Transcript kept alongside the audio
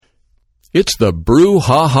It's the Brew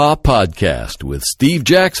Ha Ha Podcast with Steve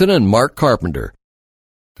Jackson and Mark Carpenter.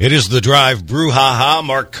 It is the Drive Brew Ha Ha.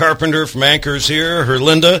 Mark Carpenter from Anchor's here.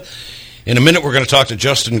 Herlinda. In a minute, we're going to talk to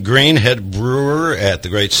Justin Green, head brewer at the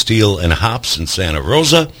Great Steel and Hops in Santa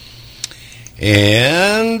Rosa.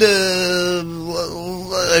 And,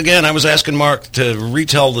 again, I was asking Mark to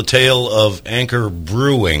retell the tale of Anchor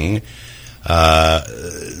Brewing.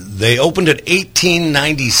 They opened in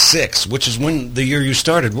 1896, which is when the year you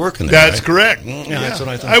started working there. That's right? correct. Yeah, that's what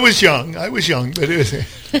I thought. I was young, but it was...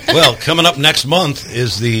 Well, coming up next month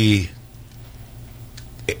is the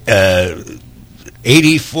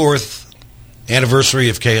 84th anniversary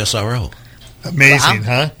of KSRO. Amazing,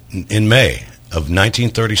 wow. Huh? In May of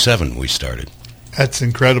 1937, we started. That's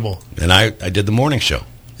incredible. And I did the morning show.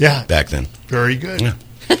 Yeah. Back then. Very good. Yeah.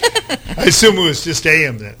 I assume it was just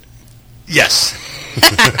AM then. Yes.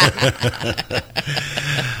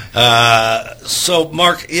 So,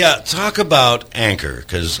 Mark, talk about Anchor,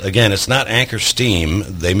 because, again, it's not Anchor Steam.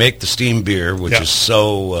 They make the steam beer, which is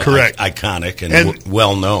so iconic and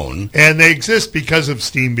well-known. And they exist because of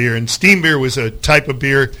steam beer, and steam beer was a type of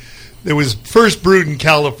beer that was first brewed in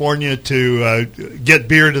California to get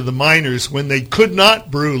beer to the miners when they could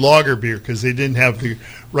not brew lager beer because they didn't have the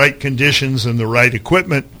right conditions and the right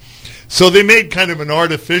equipment. So they made kind of an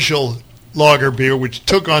artificial lager beer, which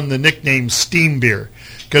took on the nickname steam beer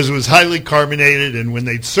because it was highly carbonated, and when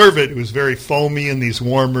they'd serve it, it was very foamy in these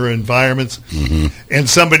warmer environments. Mm-hmm. And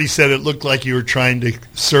somebody said it looked like you were trying to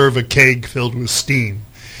serve a keg filled with steam.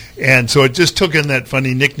 And so it just took in that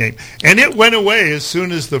funny nickname. And it went away as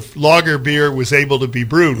soon as the lager beer was able to be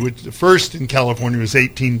brewed, which the first in California was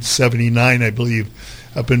 1879, I believe,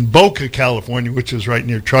 up in Boca, California, which is right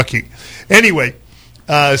near Truckee. Anyway,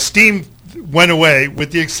 steam went away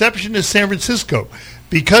with the exception of San Francisco.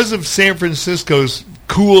 Because of San Francisco's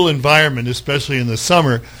cool environment, especially in the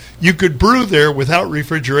summer, you could brew there without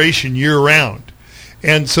refrigeration year-round.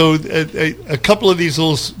 And so a couple of these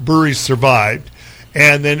little breweries survived.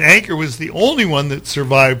 And then Anchor was the only one that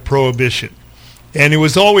survived Prohibition. And it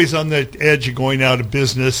was always on the edge of going out of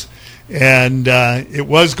business. And it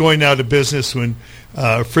was going out of business when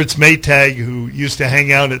Fritz Maytag, who used to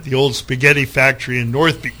hang out at the old spaghetti factory in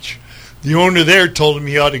North Beach, the owner there told him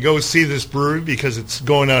he ought to go see this brewery because it's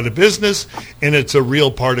going out of business and it's a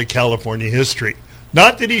real part of California history.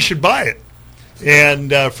 Not that he should buy it.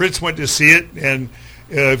 And Fritz went to see it, and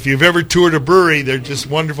if you've ever toured a brewery, they're just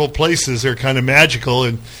wonderful places. They're kind of magical,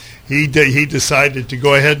 and he decided to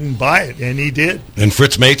go ahead and buy it, and he did. And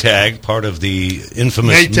Fritz Maytag, part of the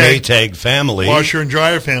infamous Maytag family. Washer and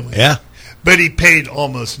dryer family. Yeah. But he paid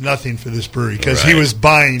almost nothing for this brewery because he was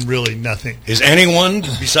buying really nothing. Is anyone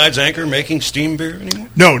besides Anchor making steam beer anymore?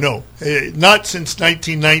 No, not since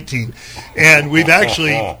 1919. And we've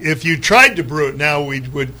actually, if you tried to brew it now,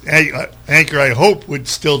 Anchor, I hope, would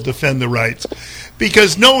still defend the rights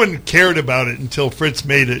because no one cared about it until Fritz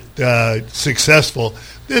made it successful.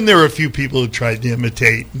 Then there were a few people who tried to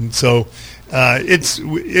imitate, and so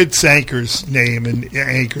it's Anchor's name and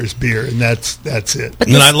Anchor's beer, and that's it.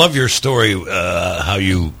 And I love your story, how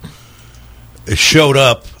you showed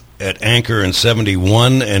up at Anchor in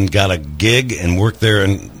 '71 and got a gig and worked there,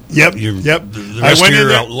 and the rest of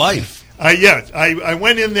your life. I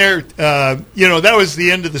went in there. That was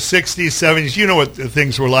the end of the '60s, '70s. You know what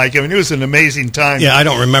things were like. I mean, it was an amazing time. Yeah, I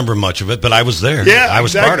don't remember much of it, but I was there. Yeah, I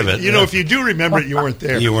was part of it. You know, if you do remember it, you weren't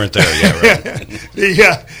there. You weren't there. Yeah, right.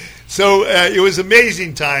 Yeah. So it was an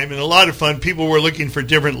amazing time and a lot of fun. People were looking for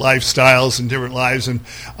different lifestyles and different lives, and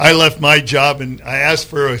I left my job and I asked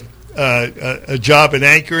for a job at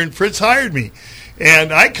Anchor, and Fritz hired me.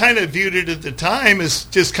 And I kind of viewed it at the time as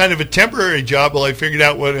just kind of a temporary job while I figured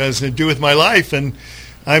out what I was going to do with my life, and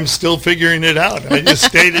I'm still figuring it out. I just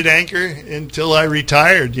stayed at Anchor until I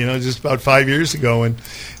retired, just about 5 years ago, and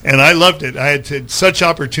I loved it. I had such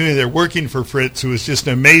opportunity there working for Fritz, who was just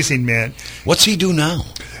an amazing man. What's he do now?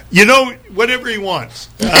 Whatever he wants.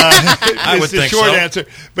 I would think the short so. answer.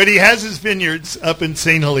 But he has his vineyards up in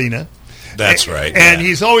St. Helena. That's right. And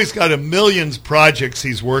he's always got a million projects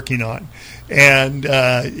he's working on. And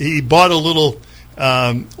he bought a little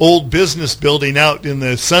old business building out in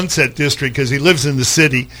the Sunset District because he lives in the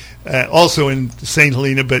city, also in St.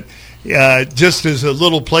 Helena, but just as a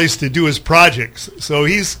little place to do his projects. So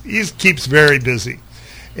he keeps very busy.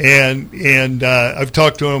 And I've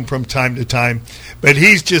talked to him from time to time, but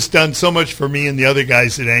he's just done so much for me and the other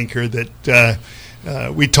guys at Anchor that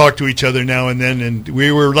we talk to each other now and then, and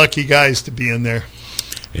we were lucky guys to be in there.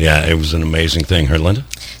 Yeah, it was an amazing thing. Herlinda?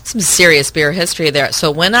 Some serious beer history there.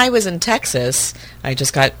 So when I was in Texas, I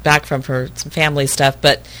just got back for some family stuff,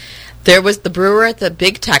 but There was the brewer at the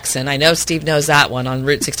Big Texan. I know Steve knows that one on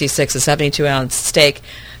Route 66, a 72-ounce steak.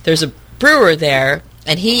 There's a brewer there,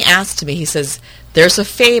 and he asked me, he says, there's a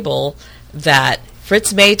fable that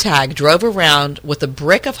Fritz Maytag drove around with a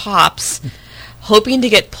brick of hops hoping to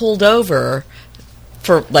get pulled over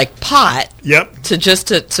for like pot. Yep.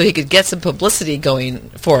 So he could get some publicity going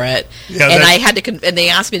for it. Yeah, and I had to and they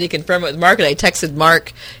asked me to confirm it with Mark, and I texted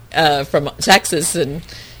Mark from Texas, and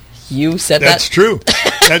you said that's true.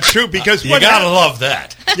 That's true, because you gotta love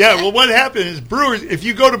that. Yeah, well, what happened is brewers, if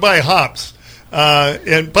you go to buy hops,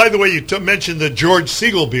 and by the way, you mentioned the George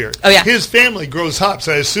Siegel beer. Oh, yeah. His family grows hops.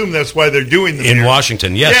 I assume that's why they're doing the beer. In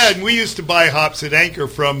Washington, yes. Yeah, and we used to buy hops at Anchor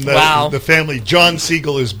from the family. John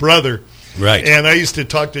Siegel, his brother. Right. And I used to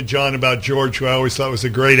talk to John about George, who I always thought was a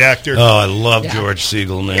great actor. Oh, I love George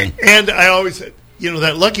Siegel, man. And I always said,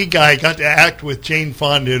 that lucky guy got to act with Jane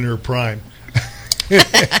Fonda in her prime.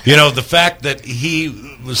 The fact that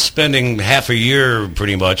he was spending half a year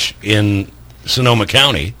pretty much in Sonoma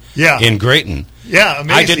County, in Grayton. Yeah,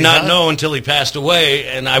 amazing. I did not know until he passed away,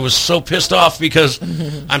 and I was so pissed off because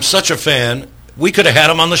I'm such a fan. We could have had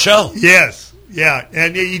him on the show. Yes. Yeah,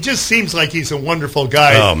 and he just seems like he's a wonderful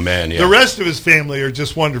guy. Oh, man, yeah. The rest of his family are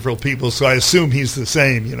just wonderful people, so I assume he's the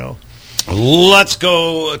same, Let's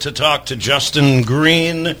go to talk to Justin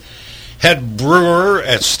Green, head brewer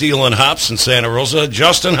at Steel and Hops in Santa Rosa.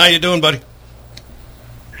 Justin, how you doing, buddy?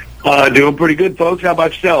 Doing pretty good, folks. How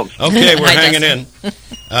about yourselves? Okay, we're hanging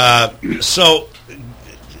in. So,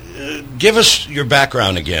 give us your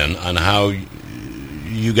background again on how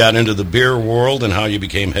you got into the beer world and how you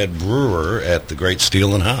became head brewer at the great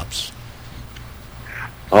Steel and Hops.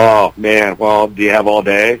 Oh, man. Well, do you have all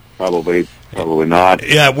day? Probably not.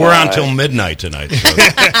 Yeah, we're on till midnight tonight.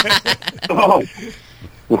 So.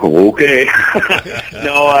 Oh, okay.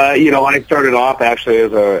 No, I started off actually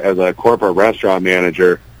as a corporate restaurant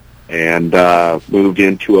manager and moved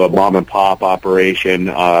into a mom and pop operation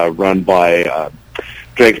run by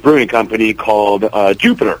Drake's Brewing Company called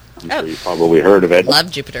Jupiter. I'm sure you've probably heard of it.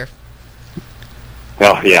 Love Jupiter.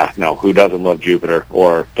 Oh, yeah. No, who doesn't love Jupiter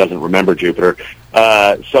or doesn't remember Jupiter?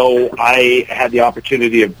 So I had the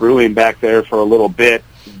opportunity of brewing back there for a little bit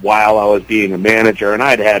while I was being a manager, and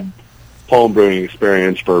I'd had home brewing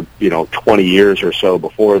experience for, 20 years or so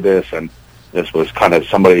before this, and this was kind of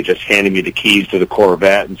somebody just handing me the keys to the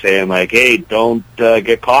Corvette and saying, like, hey, don't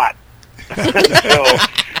get caught. So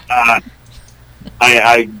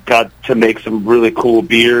I got to make some really cool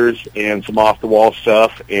beers and some off-the-wall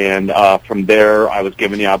stuff, and from there I was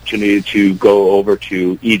given the opportunity to go over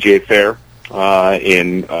to EJ Fair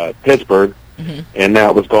in Pittsburgh, and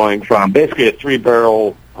that was going from basically a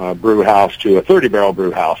 3-barrel brew house to a 30-barrel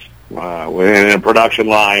brew house. And a production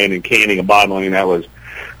line and canning and bottling, that was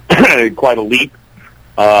quite a leap.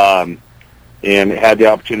 And had the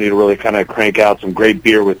opportunity to really kind of crank out some great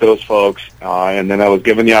beer with those folks. And then I was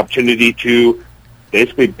given the opportunity to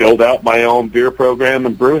basically build out my own beer program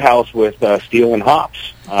and brew house with Steel and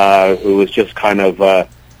Hops, who was just kind of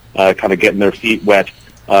getting their feet wet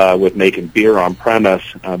with making beer on premise,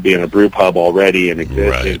 being a brew pub already and existing.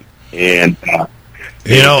 Right. And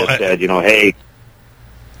said, hey,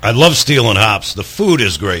 I love Steel and Hops. The food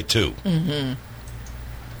is great too. Mm-hmm.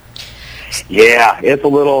 Yeah, it's a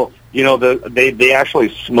little. They actually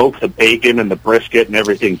smoke the bacon and the brisket and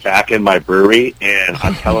everything back in my brewery, and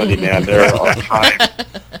I'm telling you, man, there are times.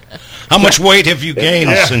 How much weight have you gained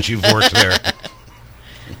since you've worked there?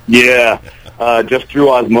 Yeah, just through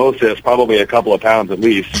osmosis, probably a couple of pounds at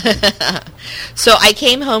least. So I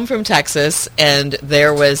came home from Texas, and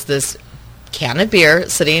there was this can of beer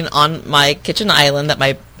sitting on my kitchen island that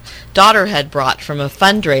my daughter had brought from a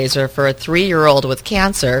fundraiser for a 3-year-old with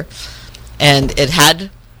cancer, and it had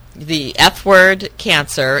the F word,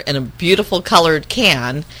 cancer, in a beautiful colored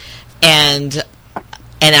can, and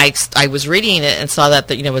I was reading it and saw that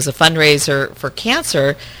it was a fundraiser for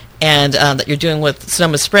cancer, and that you're doing with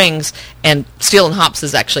Sonoma Springs, and Steel and Hops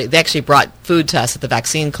they actually brought food to us at the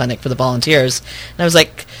vaccine clinic for the volunteers, and I was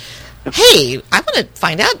like, hey, I want to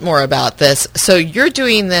find out more about this. So you're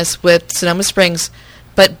doing this with Sonoma Springs,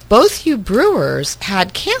 but both you brewers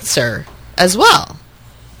had cancer as well.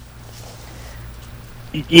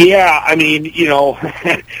 Yeah, I mean,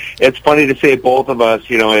 it's funny to say both of us.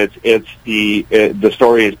 It's the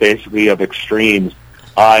story is basically of extremes.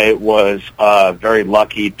 I was very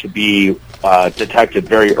lucky to be detected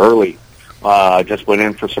very early. Just went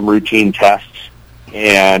in for some routine tests,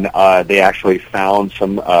 and they actually found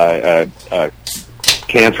some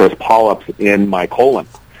cancerous polyps in my colon.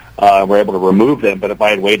 We're able to remove them, but if I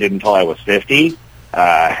had waited until I was 50,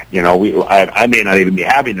 I may not even be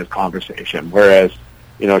having this conversation. Whereas,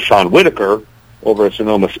 Sean Whitaker, over at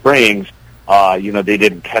Sonoma Springs, they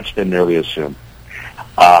didn't catch them nearly as soon.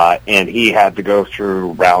 And he had to go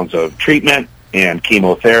through rounds of treatment and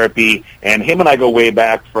chemotherapy. And him and I go way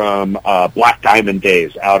back from Black Diamond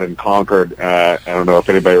days out in Concord. I don't know if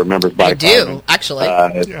anybody remembers Black Diamond. I do, actually.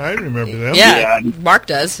 Yeah, I remember them. Yeah, Mark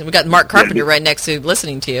does. We got Mark Carpenter right next to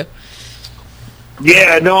listening to you.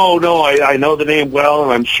 Yeah, no, I know the name well,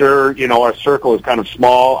 and I'm sure, our circle is kind of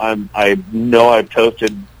small. I know I've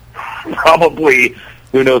toasted probably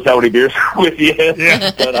who knows how many beers with you.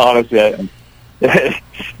 Yeah. But honestly,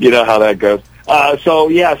 you know how that goes. So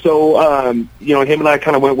him and I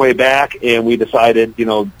kind of went way back, and we decided,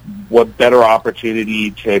 what better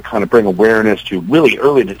opportunity to kind of bring awareness to really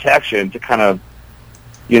early detection to kind of,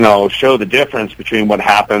 show the difference between what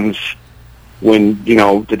happens when,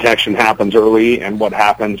 detection happens early and what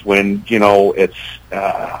happens when, it's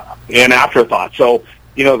an afterthought. So,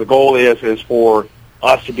 the goal is for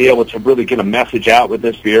us to be able to really get a message out with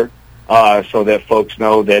this beer. So that folks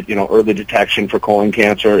know that, early detection for colon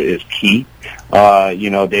cancer is key.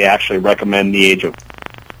 They actually recommend the age of,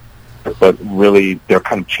 but really they're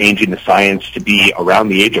kind of changing the science to be around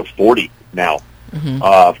the age of 40 now,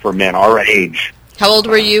 for men our age. How old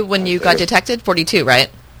were you when you got detected? 42, right?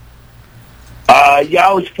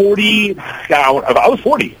 I was 40. I was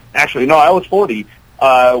 40. Actually, no, I was 40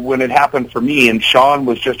 when it happened for me, and Sean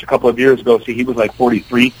was just a couple of years ago, so he was like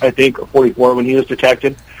 43, I think, or 44 when he was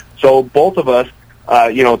detected. So both of us,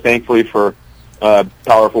 thankfully for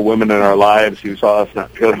powerful women in our lives who saw us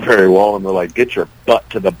not feeling very well and were like, get your butt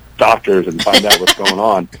to the doctors and find out what's going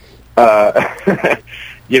on.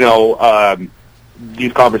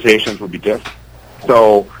 These conversations would be different.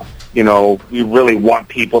 So, we really want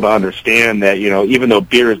people to understand that, even though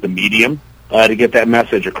beer is the medium to get that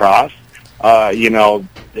message across, that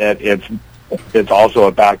it's also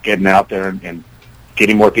about getting out there and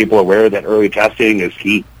getting more people aware that early testing is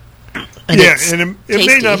key. And it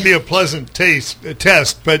may not be a pleasant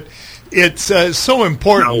test, but it's so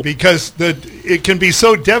important because it can be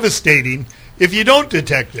so devastating if you don't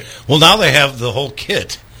detect it. Well, now they have the whole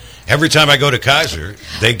kit. Every time I go to Kaiser,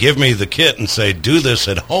 they give me the kit and say, do this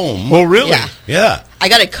at home. Oh, really? Yeah. I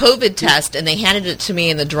got a COVID test, and they handed it to me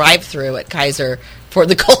in the drive-thru at Kaiser for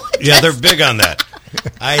the COVID test. Yeah, they're big on that.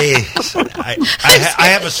 I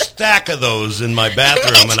have a stack of those in my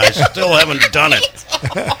bathroom, and I still haven't done it.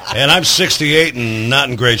 And I'm 68 and not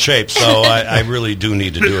in great shape, so I really do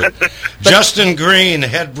need to do it. Justin Green,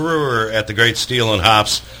 head brewer at the Great Steel and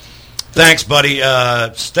Hops. Thanks, buddy.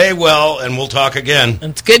 Stay well, and we'll talk again.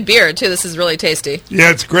 And it's good beer, too. This is really tasty.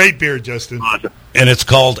 Yeah, it's great beer, Justin. Awesome. And it's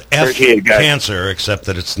called F Cancer, except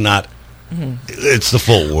that it's not. It's the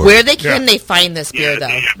full word. Where can they find this beer,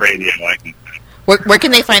 though? Where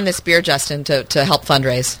can they find this beer, Justin, to help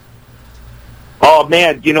fundraise? Oh,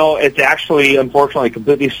 man, it's actually, unfortunately,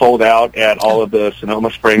 completely sold out at all of the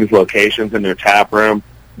Sonoma Springs locations in their tap room.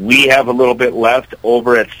 We have a little bit left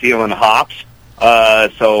over at Steel and Hops.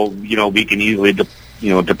 So, we can easily,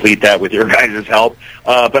 deplete that with your guys' help.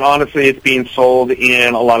 But honestly, it's being sold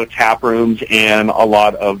in a lot of tap rooms and a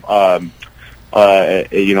lot of, kind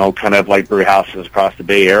of like brew houses across the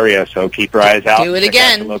Bay Area. So keep your eyes out. Do it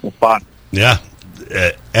again. Local spot. Yeah.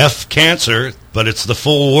 F Cancer, but it's the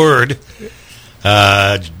full word.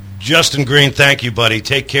 Justin Green, thank you, buddy.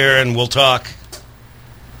 Take care, and we'll talk.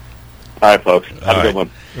 All right, folks. Have a good one.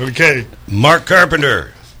 Okay. Mark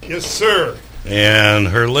Carpenter. Yes, sir. And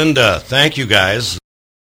Herlinda, thank you, guys.